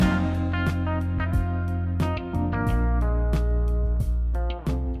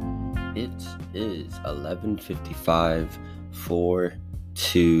is 11:55 for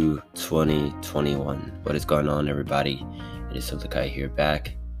 2021. What is going on, everybody? It is Silikai here,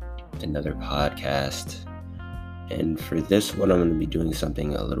 back with another podcast. And for this one, I'm going to be doing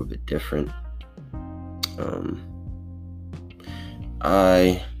something a little bit different.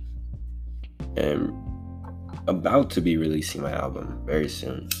 I am about to be releasing my album very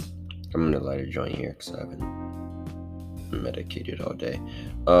soon. I'm going to light a joint here because I haven't medicated all day.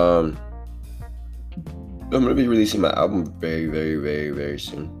 I'm going to be releasing my album very, very, very, very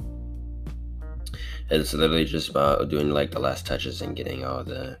soon. It's literally just about doing like the last touches and getting all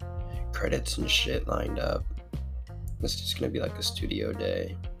the credits and shit lined up. It's just going to be like a studio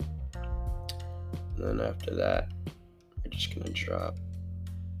day. And then after that, we're just going to drop.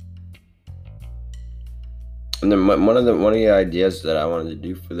 And then one of the ideas that I wanted to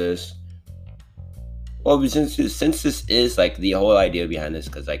do for this, well, since this is like the whole idea behind this,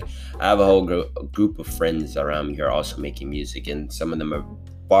 because like I have a whole group of friends around me who are also making music, and some of them are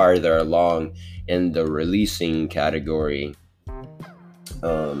farther along in the releasing category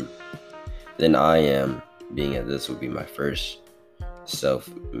than I am, being that this will be my first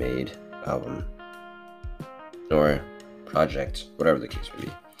self-made album or project, whatever the case may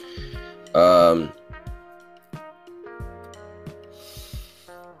be.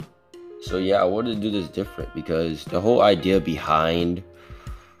 So yeah, I wanted to do this different because the whole idea behind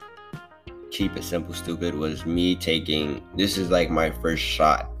Keep It Simple Stupid was me taking, this is like my first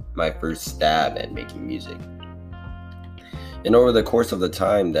shot, my first stab at making music. And over the course of the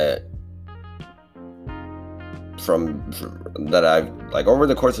time that over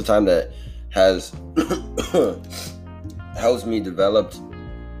the course of time that has helps me developed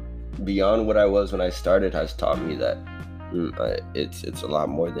beyond what I was when I started, has taught me that it's a lot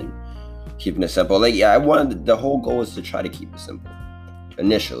more than keeping it simple. Like, yeah, the whole goal was to try to keep it simple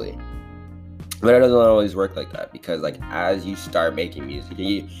initially, but it doesn't always work like that, because like as you start making music,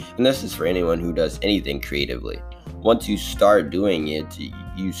 and this is for anyone who does anything creatively, once you start doing it,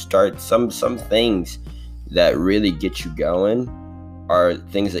 you start some things that really get you going are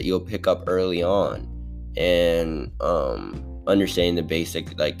things that you'll pick up early on, and understanding the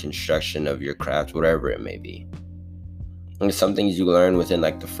basic like construction of your craft, whatever it may be. And some things you learn within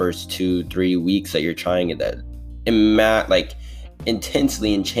like the first 2-3 weeks that you're trying it, that like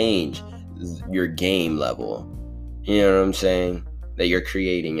intensely and change your game level. You know what I'm saying? That you're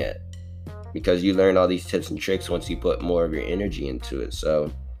creating it, because you learn all these tips and tricks once you put more of your energy into it.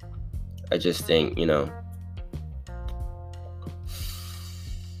 So I just think,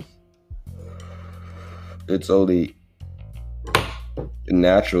 it's only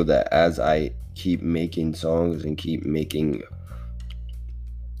natural that as I keep making songs and keep making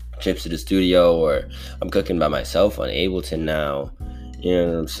trips to the studio, or I'm cooking by myself on Ableton now, you know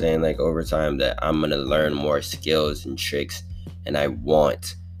what I'm saying, like over time, that I'm going to learn more skills and tricks, and I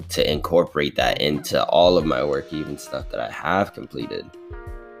want to incorporate that into all of my work, even stuff that I have completed.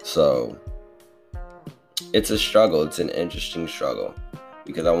 So it's a struggle. It's an interesting struggle,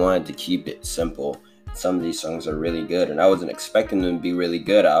 because I wanted to keep it simple. Some of these songs are really good, and I wasn't expecting them to be really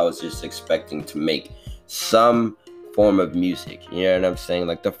good. I was just expecting to make some form of music. You know what I'm saying?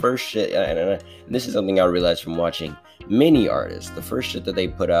 Like the first shit, and this is something I realized from watching many artists, the first shit that they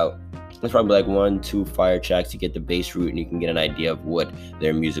put out, it's probably like 1-2 fire tracks to get the bass root, and you can get an idea of what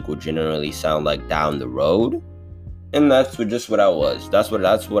their music will generally sound like down the road. And that's what I was. That's what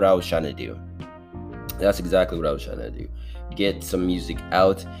I was trying to do. That's exactly what I was trying to do. Get some music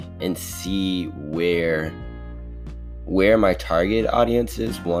out and see where my target audience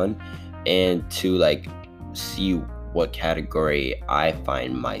is, one, and two, like see what category I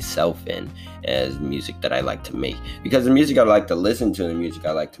find myself in as music that I like to make, because the music I like to listen to and the music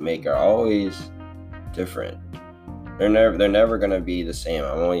I like to make are always different. They're never gonna be the same.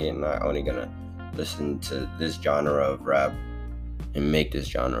 I'm not only gonna listen to this genre of rap and make this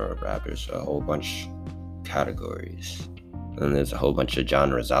genre of rap. There's a whole bunch of categories. And there's a whole bunch of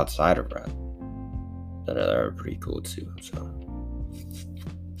genres outside of rap that are pretty cool too. So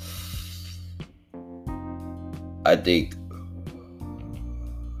I think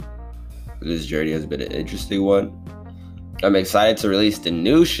this journey has been an interesting one. I'm excited to release the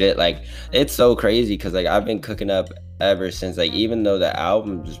new shit. Like, it's so crazy because like I've been cooking up ever since, like, even though the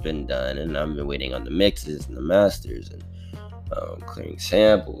album's been done and I've been waiting on the mixes and the masters and clearing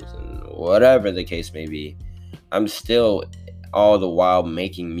samples and whatever the case may be, I'm still all the while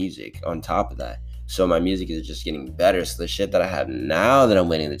making music on top of that. So my music is just getting better. So the shit that I have now that I'm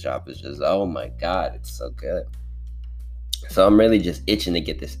waiting to drop is just, oh my God, it's so good. So I'm really just itching to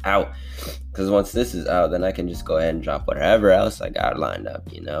get this out, because once this is out, then I can just go ahead and drop whatever else I got lined up,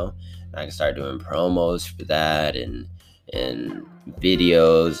 I can start doing promos for that and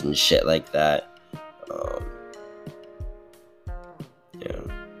videos and shit like that. Yeah,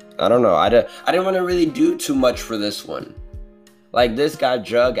 I don't know. I didn't want to really do too much for this one. Like, this got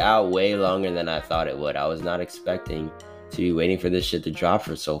drug out way longer than I thought it would. I was not expecting to be waiting for this shit to drop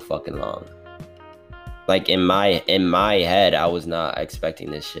for so fucking long. Like, in my head, I was not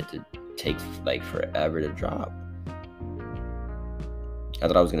expecting this shit to take like forever to drop. I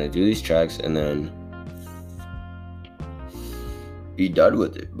thought I was gonna do these tracks and then be done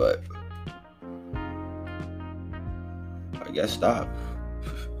with it, but I guess stop.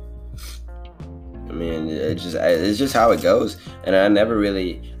 I mean, it's just how it goes, and I never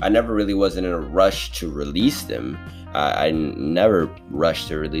really was in a rush to release them. I never rushed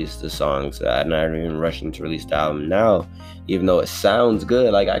to release the songs. I'm not even rushing to release the album now, even though it sounds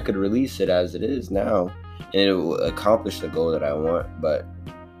good. Like, I could release it as it is now, and it will accomplish the goal that I want. But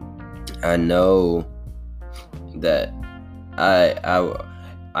I know that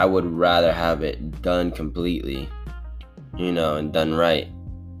I would rather have it done completely, and done right.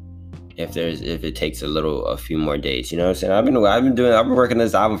 If it takes a few more days, you know what I'm saying? I've been working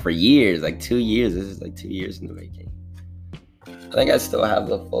this album for years, like 2 years. This is like 2 years in the making. I think I still have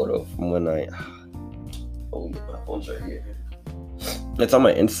the photo from when my phone's right here. It's on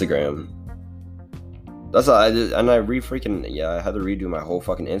my Instagram. That's all I did, and I had to redo my whole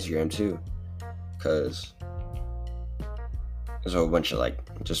fucking Instagram too, cause there's a whole bunch of like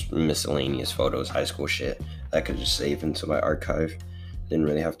just miscellaneous photos, high school shit that I could just save into my archive. Didn't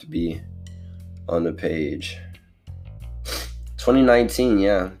really have to be on the page. 2019,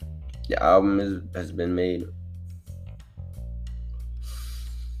 yeah. The album has been made.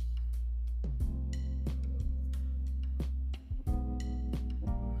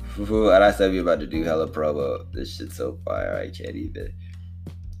 And I said we about to do hella promo. This shit's so fire, I can't even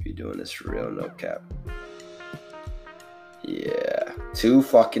be doing this for real, no cap. Yeah. 2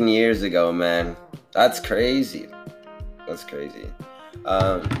 fucking years ago, man. That's crazy.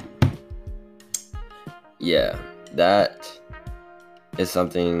 Yeah, that is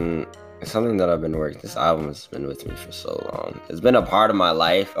something that I've been working. This album has been with me for so long. It's been a part of my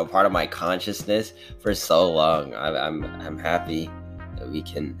life, a part of my consciousness for so long. I'm happy that we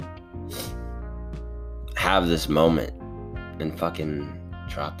can have this moment and fucking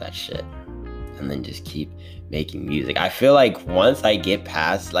drop that shit and then just keep making music. I feel like once I get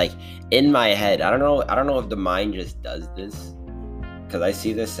past, like, in my head, I don't know if the mind just does this, because I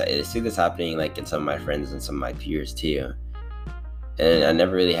see this happening like in some of my friends and some of my peers too, and I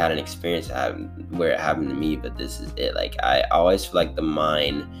never really had an experience where it happened to me, but this is it. Like, I always feel like the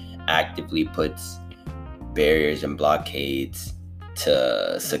mind actively puts barriers and blockades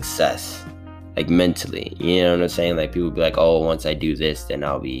to success, like mentally, you know what I'm saying? Like, people be like, oh, once I do this, then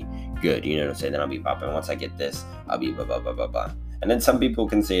I'll be good, you know what I'm saying? Then I'll be popping. Once I get this, I'll be blah blah blah blah blah. And then some people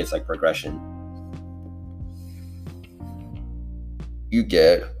can say it's like progression. You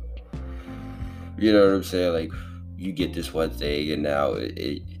get, you know what I'm saying? Like, you get this one thing, and now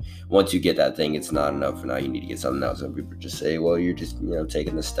once you get that thing, it's not enough. And now you need to get something else. Some people just say, well, you're just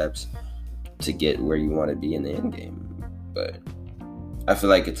taking the steps to get where you want to be in the end game. But I feel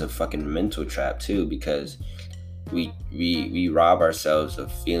like it's a fucking mental trap too, because we rob ourselves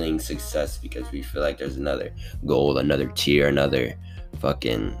of feeling success because we feel like there's another goal, another tier, another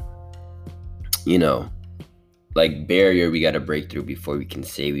fucking, like, barrier we got to break through before we can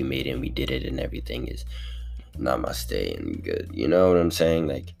say we made it and we did it and everything is namaste and good. You know what I'm saying?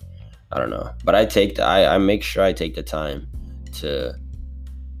 Like, I don't know. But I make sure I take the time to,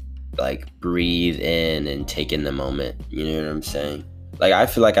 like, breathe in and take in the moment. You know what I'm saying? Like, I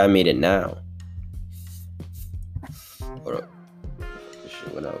feel like I made it now. Hold up. This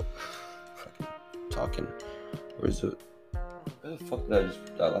shit went out. Fucking talking. Where's it? Where the fuck did I just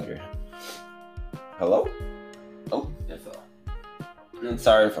put that lighter? Hello? Oh, it fell. And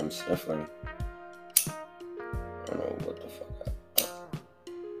sorry if I'm sniffling. I don't know what the fuck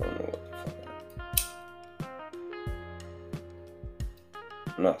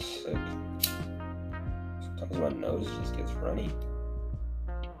I'm not sick. Sometimes my nose just gets runny.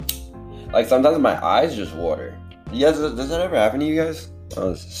 Like, sometimes my eyes just water. Yeah, does that ever happen to you guys?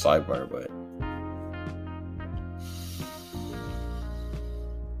 Oh, it's a sidebar, but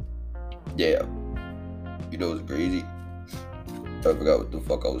yeah. You know what's crazy? I forgot what the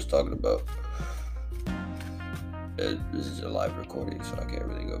fuck I was talking about. This is a live recording, so I can't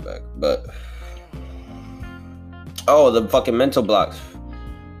really go back. But oh, the fucking mental blocks.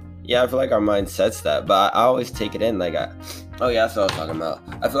 Yeah, I feel like our mind sets that, but I always take it in. Like, oh yeah, that's what I was talking about.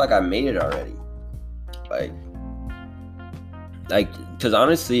 I feel like I made it already. Like, because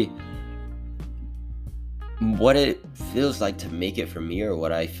honestly, what it feels like to make it for me, or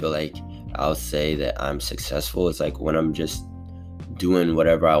what I feel like I'll say that I'm successful, is like when I'm just doing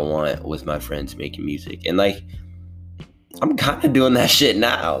whatever I want with my friends making music. And like I'm kind of doing that shit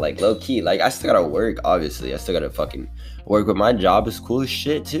now, like low key. Like I still gotta work, obviously. I still gotta fucking work, but my job is cool as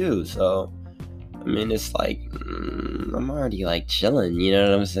shit too. So I mean, it's like I'm already like chilling. You know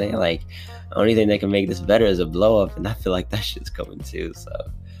what I'm saying? Like the only thing that can make this better is a blow up, and I feel like that shit's coming too. So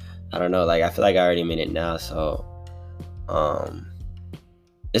I don't know. Like I feel like I already made it now. So um,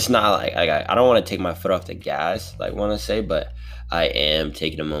 it's not like I don't want to take my foot off the gas, like want to say, but I am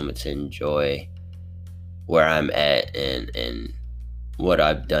taking a moment to enjoy where I'm at and what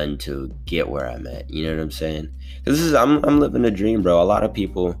I've done to get where I'm at. You know what I'm saying? Because I'm living a dream, bro. A lot of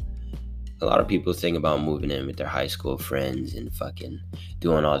people think about moving in with their high school friends and fucking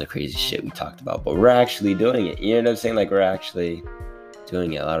doing all the crazy shit we talked about, but we're actually doing it. You know what I'm saying? Like we're actually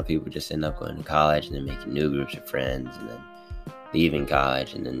doing it. A lot of people just end up going to college and then making new groups of friends and then leaving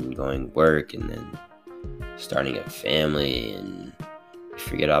college and then going work and then starting a family, and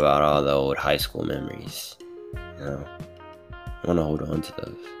forget about all the old high school memories. You know, I want to hold on to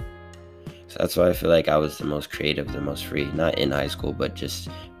those. So that's why I feel like I was the most creative, the most free, not in high school, but just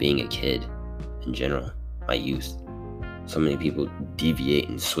being a kid in general, my youth. So many people deviate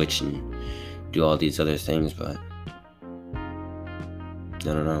and switch and do all these other things, but I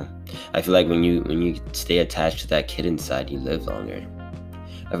don't know. I feel like when you stay attached to that kid inside, you live longer.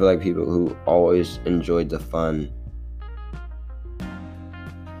 I feel like people who always enjoyed the fun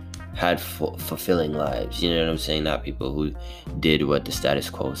had fulfilling lives. You know what I'm saying? Not people who did what the status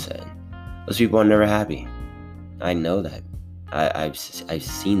quo said. Those people are never happy. I know that. I've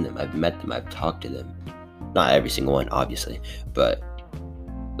seen them. I've met them. I've talked to them. Not every single one, obviously, but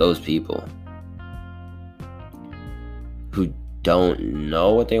those people who don't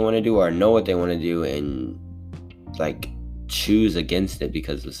know what they want to do or know what they want to do and like choose against it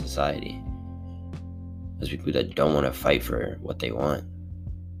because of society. Those people that don't want to fight for what they want.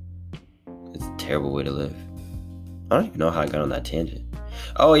 It's a terrible way to live. I don't even know how I got on that tangent.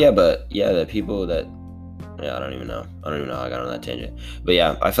 Oh yeah, but yeah, the people that I don't even know how I got on that tangent. But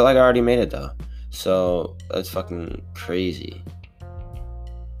yeah, I feel like I already made it though. So that's fucking crazy.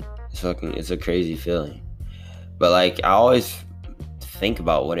 It's a crazy feeling. But like I always think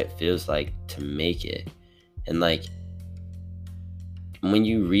about what it feels like to make it. And like when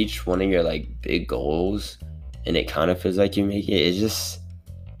you reach one of your like big goals and it kind of feels like you make it, it's just,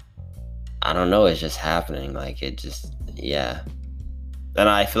 I don't know, it's just happening. Like it just, yeah. And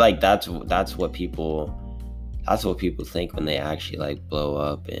I feel like that's what people think when they actually like blow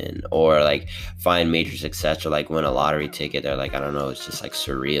up and or like find major success or like win a lottery ticket. They're like, I don't know, it's just like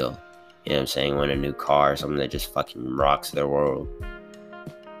surreal. You know what I'm saying? Win a new car or something that just fucking rocks their world.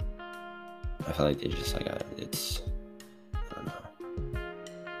 I feel like they're just like, it's, I don't know.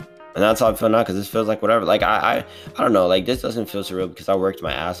 And that's how I feel now, because this feels like whatever. Like I don't know, like this doesn't feel surreal because I worked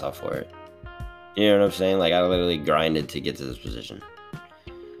my ass off for it. You know what I'm saying? Like I literally grinded to get to this position.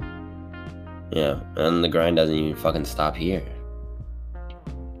 Yeah, and the grind doesn't even fucking stop here.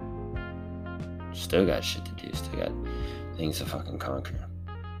 Still got shit to do, still got things to fucking conquer.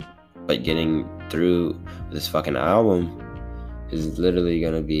 But getting through this fucking album is literally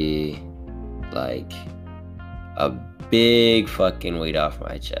gonna be like a big fucking weight off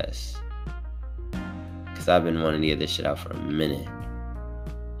my chest. Cause I've been wanting to get this shit out for a minute.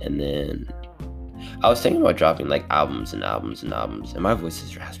 And then I was thinking about dropping like albums and albums and albums. And my voice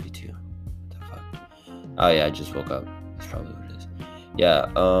is raspy too. Oh yeah, I just woke up. That's probably what it is.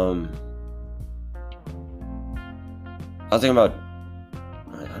 Yeah, I was thinking about,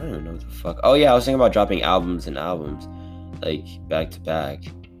 I don't even know what the fuck. Oh yeah, I was thinking about dropping albums and albums, like back to back.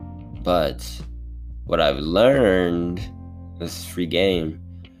 But what I've learned, this is free game,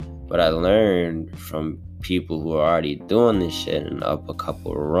 what I learned from people who are already doing this shit and up a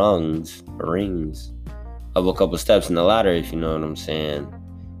couple rings, up a couple steps in the ladder, if you know what I'm saying,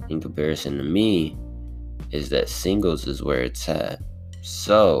 in comparison to me, is that singles is where it's at.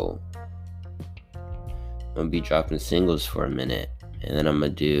 So I'm gonna be dropping singles for a minute, and then I'm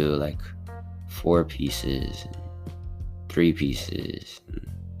gonna do like 4 pieces, 3 pieces, and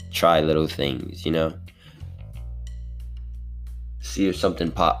try little things, you know, see if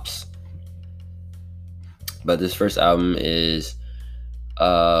something pops. But this first album is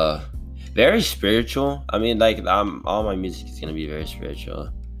very spiritual. I mean, like all my music is gonna be very spiritual.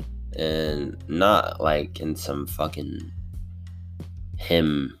 And not like in some fucking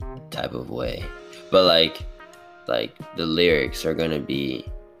hymn type of way, but like the lyrics are gonna be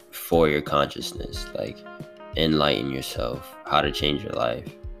for your consciousness, like enlighten yourself, how to change your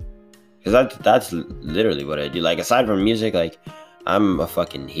life. Because that's literally what I do. Like, aside from music, like, I'm a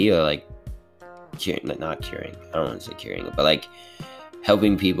fucking healer. Like, not curing. I don't want to say curing, but like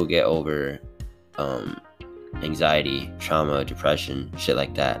helping people get over anxiety, trauma, depression, shit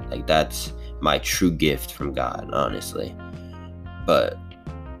like that. Like, that's my true gift from God, honestly. But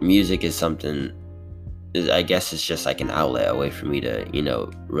music is something, I guess it's just like an outlet, a way for me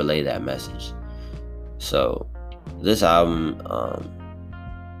to, relay that message. So this album,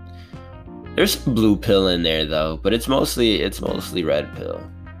 there's some blue pill in there though, but it's mostly red pill.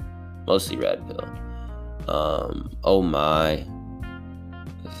 Mostly red pill. Oh My,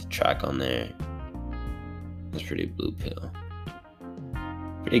 there's a track on there. It's pretty blue pill.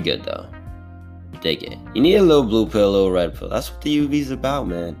 Pretty good though. Dig it. You need a little blue pill, a little red pill. That's what the UV's about,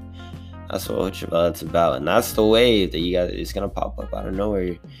 man. That's what it's about. And that's the wave that you got. It's gonna pop up out of nowhere.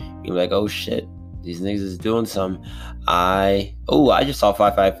 You're be like, oh shit, these niggas is doing something. I just saw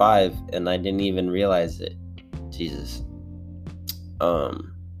 555 and I didn't even realize it. Jesus.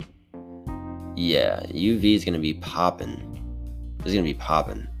 Yeah, UV is gonna be popping. It's gonna be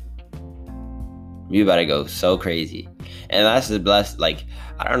popping. You about to go so crazy. And that's the blessed, like,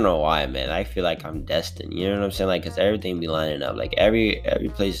 I don't know why, man. I feel like I'm destined. You know what I'm saying? Like, because everything be lining up. Like, every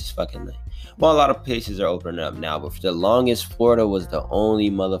place is fucking, like, well, a lot of places are opening up now, but for the longest, Florida was the only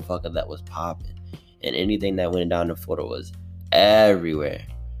motherfucker that was popping. And anything that went down to Florida was everywhere.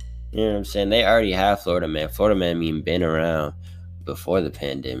 You know what I'm saying? They already have Florida Man. Florida Man mean been around before the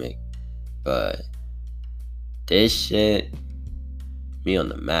pandemic. But this shit, me on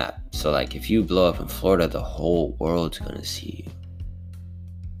the map. So, like, if you blow up in Florida, the whole world's gonna see you.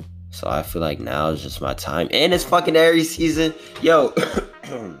 So I feel like now is just my time. And it's fucking Aries season. Yo.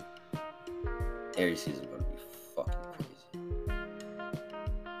 Aries season gonna be fucking crazy.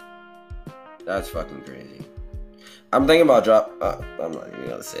 That's fucking crazy. I'm thinking about I'm not even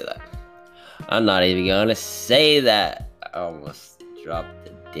gonna say that. I'm not even gonna say that. I almost dropped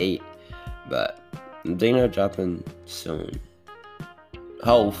the date. But I'm thinking of dropping soon.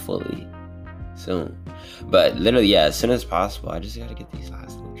 Hopefully soon. But literally, yeah, as soon as possible. I just gotta get these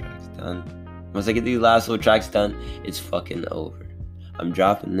last little tracks done. Once I get these last little tracks done, it's fucking over. I'm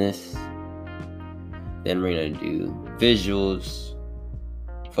dropping this. Then we're gonna do visuals,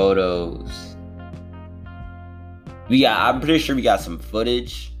 photos. I'm pretty sure we got some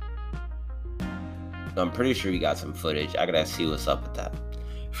footage. I gotta see what's up with that.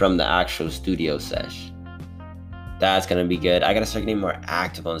 From the actual studio sesh. That's gonna be good. I gotta start getting more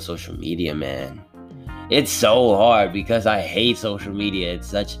active on social media, man. It's so hard because I hate social media. It's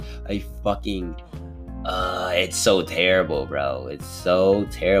such a fucking it's so terrible, bro. It's so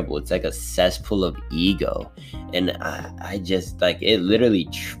terrible. It's like a cesspool of ego. And I just, like, it literally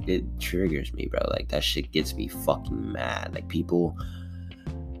it triggers me, bro. Like, that shit gets me fucking mad. Like, people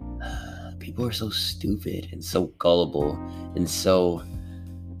are so stupid and so gullible and so,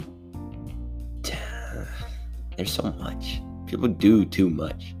 there's so much. People do too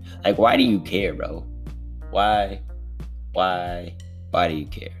much. Like, why do you care, bro? Why do you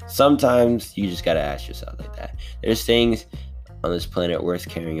care? Sometimes you just gotta ask yourself like that. There's things on this planet worth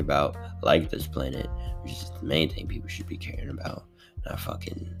caring about, like this planet, which is the main thing people should be caring about. Not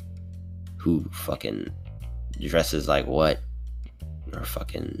fucking who fucking dresses like what, or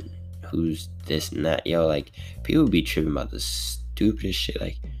fucking who's this and that. Yo, like, people be tripping about the stupidest shit.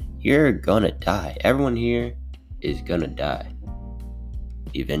 Like, you're gonna die. Everyone here is gonna die.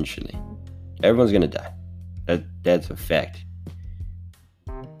 Eventually. Everyone's gonna die. That's a fact.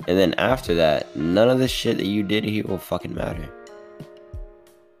 And then after that, none of the shit that you did here will fucking matter.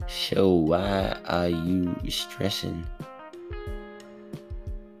 So why are you stressing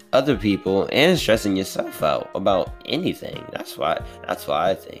other people and stressing yourself out about anything? That's why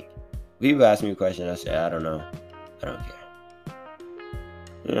I think. People ask me a question, I say, I don't know. I don't care.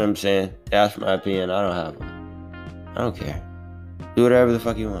 You know what I'm saying? They ask for my opinion, I don't have one. I don't care. Do whatever the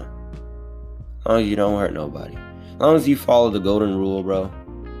fuck you want. As long as you don't hurt nobody. As long as you follow the golden rule, bro.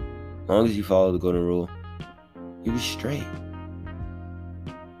 As long as you follow the golden rule, you'll be straight.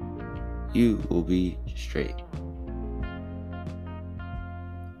 You will be straight.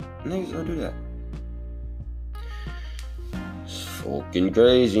 Niggas don't do that. It's fucking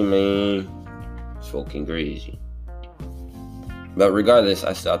crazy, man. It's fucking crazy. But regardless,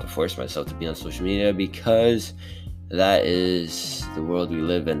 I still have to force myself to be on social media because that is the world we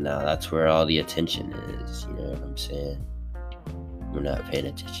live in now. That's where all the attention is. You know what I'm saying? We're not paying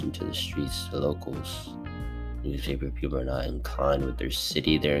attention to the streets, the locals. Newspaper people are not inclined with their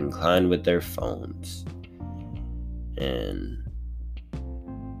city. They're inclined with their phones. And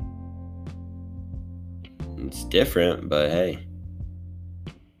it's different, but hey,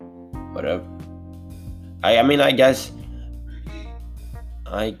 whatever. I mean, I guess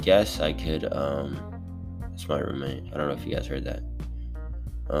I could, it's my roommate. I don't know if you guys heard that.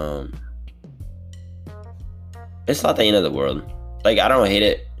 It's not the end of the world. Like, I don't hate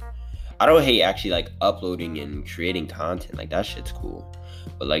it. I don't hate actually, like, uploading and creating content. Like, that shit's cool.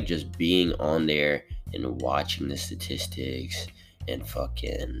 But, like, just being on there and watching the statistics and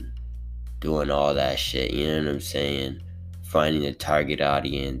fucking doing all that shit, you know what I'm saying? Finding the target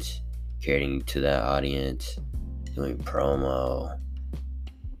audience, catering to that audience, doing promo,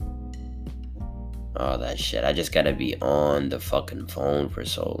 all that shit. I just gotta be on the fucking phone for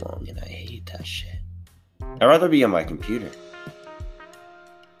so long, and I hate that shit. I'd rather be on my computer.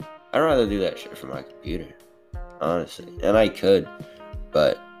 I'd rather do that shit from my computer, honestly. And I could,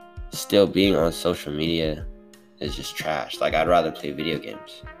 but still being on social media is just trash. Like, I'd rather play video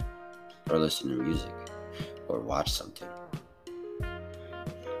games or listen to music or watch something.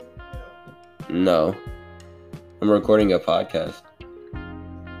 No. I'm recording a podcast.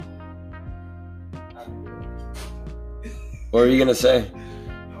 What were you gonna say? I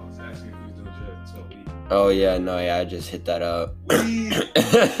was asking if you was doing drugs until we. Oh yeah, no, yeah, I just hit that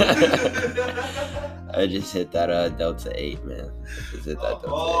I just hit that Delta 8, man. I just hit that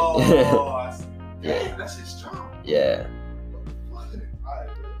Delta 8. I see. Yeah. That shit's strong. Yeah. Alright,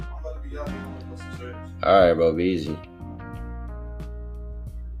 I'm about to be out here. I'm gonna go some church. Alright, bro, be easy.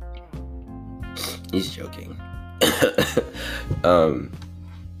 He's joking.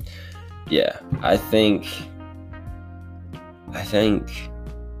 Yeah, I think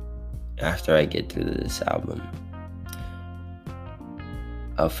after I get through this album,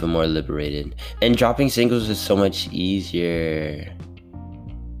 I'll feel more liberated. And dropping singles is so much easier.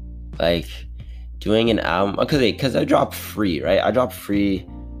 Like, doing an album, because I dropped Free, right? I dropped Free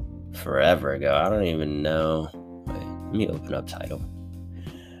forever ago. I don't even know. Wait, let me open up Tidal.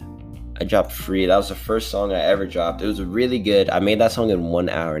 I dropped Free. That was the first song I ever dropped. It was really good. I made that song in 1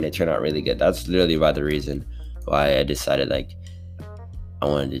 hour and it turned out really good. That's literally by the reason why I decided, like, I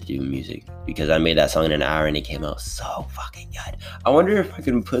wanted to do music, because I made that song in 1 hour and it came out so fucking good. I wonder if I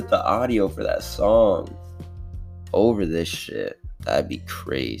can put the audio for that song over this shit. That'd be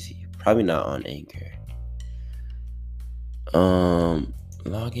crazy. Probably not on Anchor.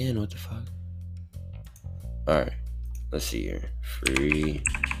 Log in. What the fuck? Alright. Let's see here. Free.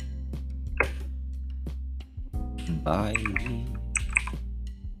 By me.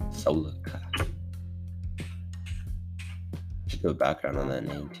 Solar Cat. Should do a background on that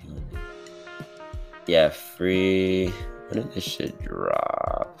name too. Yeah, Free. When did this shit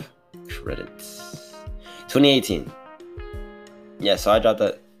drop? Credits. 2018. Yeah, so I dropped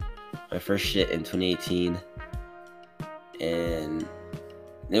my first shit in 2018. And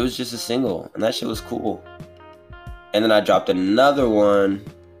it was just a single. And that shit was cool. And then I dropped another one.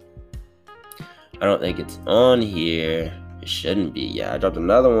 I don't think it's on here. It shouldn't be. Yeah, I dropped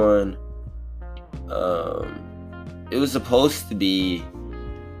another one. It was supposed to be.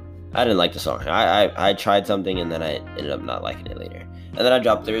 I didn't like the song. I tried something and then I ended up not liking it later. And then I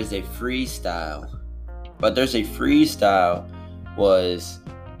dropped Thursday Freestyle. But Thursday Freestyle was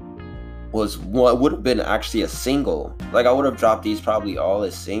what would have been actually a single. Like, I would have dropped these probably all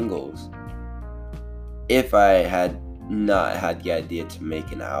as singles if I had not had the idea to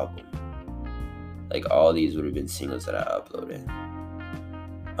make an album. Like, all these would have been singles that I uploaded.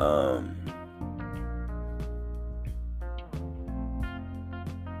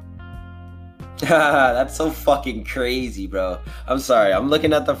 That's so fucking crazy, bro. I'm sorry. I'm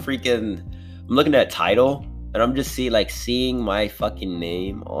looking at Tidal, and I'm just seeing my fucking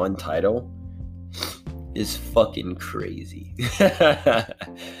name on Tidal is fucking crazy.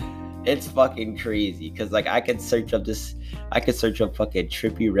 It's fucking crazy, because, like, I could search up fucking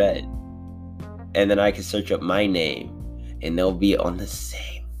Trippie Redd, and then I can search up my name, and they'll be on the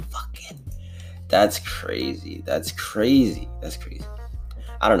same fucking. That's crazy. I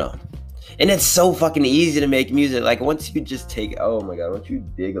don't know. And it's so fucking easy to make music. Like, once you just once you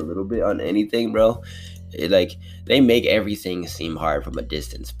dig a little bit on anything, bro, they make everything seem hard from a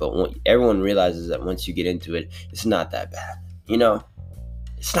distance. But everyone realizes that once you get into it, it's not that bad. You know?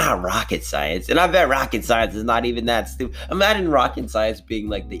 It's not rocket science. And I bet rocket science is not even that stupid. Imagine rocket science being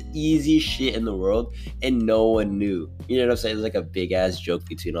like the easiest shit in the world and no one knew. You know what I'm saying? It's like a big ass joke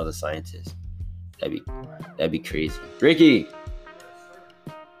between all the scientists. That'd be crazy. Ricky,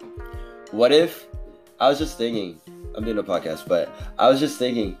 what if, I was just thinking, I'm doing a podcast, but I was just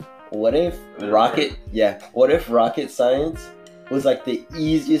thinking, what if rocket science was like the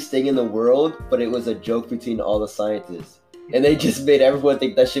easiest thing in the world, but it was a joke between all the scientists? And they just made everyone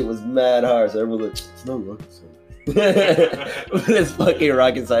think that shit was mad hard. So everyone like, it's no rocket science. It's fucking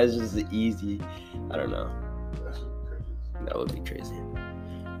rocket science is just easy. I don't know. That should be crazy. That would be crazy.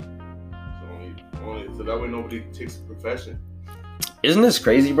 So that way nobody takes the profession. Isn't this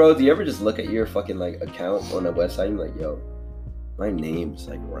crazy, bro? Do you ever just look at your fucking like account on a website and be like, yo, my name's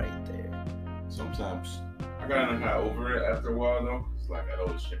like right there. Sometimes I got kind of over it after a while though. It's like I'd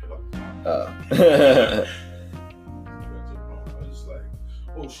always check it up. Oh. I was just like,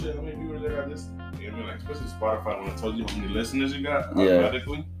 oh shit, how many viewers I got this? You know what I mean? Like, especially Spotify when it tells you how many listeners you got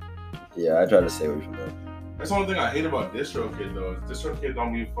automatically. Yeah, I try to stay away from that. That's the only thing I hate about DistroKid though. Is DistroKid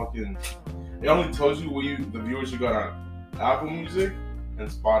don't be fucking. It only tells you the viewers you got on Apple Music and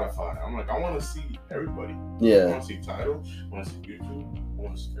Spotify. I'm like, I want to see everybody. Yeah. I want to see Tidal. I want to see YouTube. I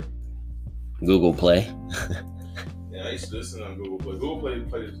want to see everything. Google Play. Yeah, I used to listen on Google Play. Google Play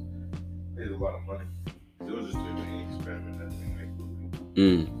pays a lot of money. It was just doing an experiment that thing like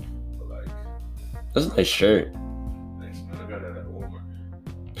Google. But like, that's a nice shirt. thanks man. I got that at Walmart.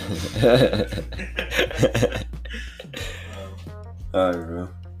 Alright, bro.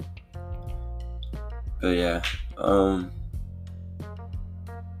 But yeah,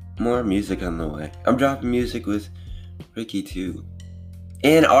 more music on the way. I'm dropping music with Ricky too,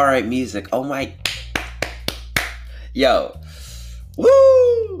 and Alright Music. Oh my, yo,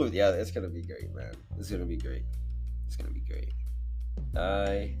 woo! Yeah, it's gonna be great, man. It's gonna be great. It's gonna be great.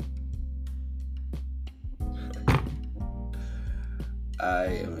 I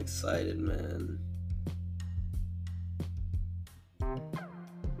am excited, man.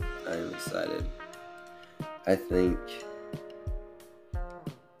 I am excited. I think,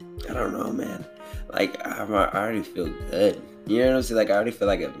 I don't know, man. Like, I already feel good. You know what I'm saying? Like, I already feel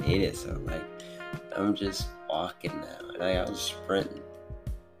like I made it. So, like, I'm just walking now. And I was sprinting.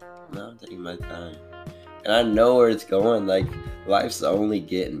 Now I'm taking my time. And I know where it's going. Like, life's only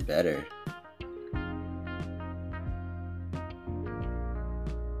getting better.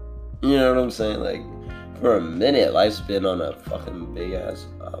 You know what I'm saying? Like, for a minute, life's been on a fucking big ass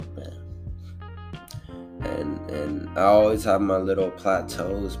up, man. And I always have my little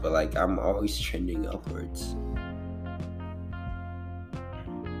plateaus, but like I'm always trending upwards.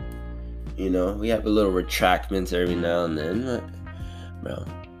 You know, we have a little retractments every now and then, but bro,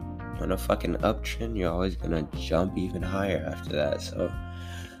 on a fucking uptrend, you're always gonna jump even higher after that. So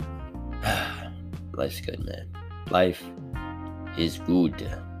life's good, man. Life is good.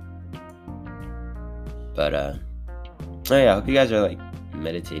 But oh yeah, I hope you guys are like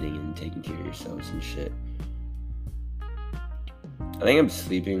meditating and taking care of yourselves and shit. I think I'm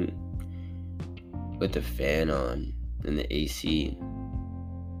sleeping with the fan on and the AC.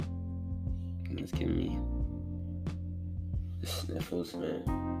 And it's giving me the sniffles, man.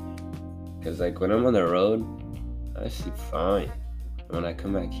 Cause like when I'm on the road, I sleep fine. And when I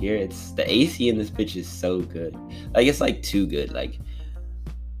come back here, it's the AC in this bitch is so good. Like it's like too good. Like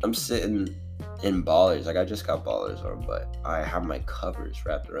I'm sitting in Ballers. Like I just got Ballers on, but I have my covers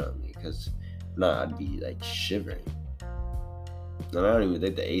wrapped around me because I'd be like shivering. And I don't even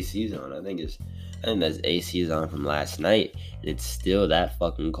think the AC's on. I think that's AC is on from last night, and it's still that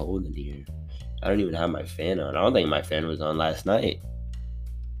fucking cold in here. I don't even have my fan on. I don't think my fan was on last night.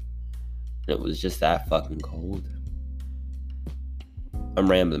 It was just that fucking cold. I'm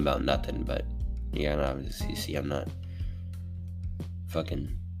rambling about nothing, but you gotta obviously see I'm not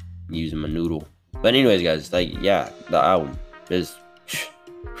fucking using my noodle. But anyways, guys, like, yeah, the album is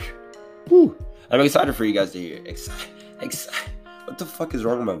woo. I'm excited for you guys to hear. Excited. What the fuck is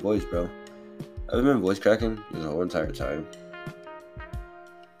wrong with my voice, bro? I've been voice cracking this whole entire time.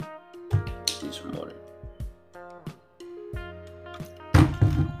 Need some water.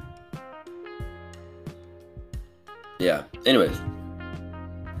 Yeah, anyways.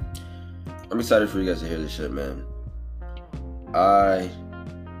 I'm excited for you guys to hear this shit, man. I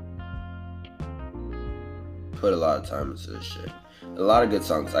put a lot of time into this shit. A lot of good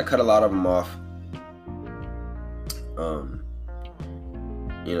songs. I cut a lot of them off.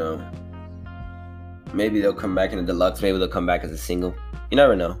 You know, maybe they'll come back in a deluxe. Maybe they'll come back as a single. You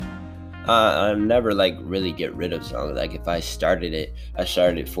never know. I never like really get rid of songs. Like if I started it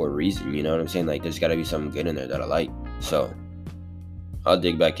for a reason. You know what I'm saying? Like there's gotta be something good in there that I like. So I'll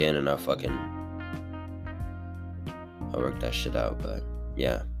dig back in and I'll work that shit out. But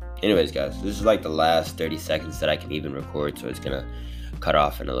yeah. Anyways, guys, this is like the last 30 seconds that I can even record, so it's gonna cut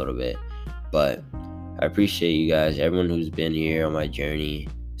off in a little bit. But I appreciate you guys, everyone who's been here on my journey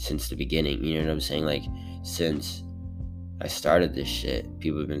since the beginning. You know what I'm saying? Like since I started this shit,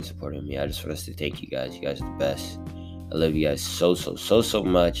 people have been supporting me. I just want us to thank you guys. You guys are the best. I love you guys so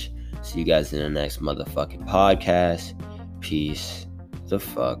much. See you guys in the next motherfucking podcast. Peace the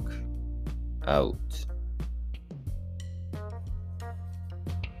fuck out.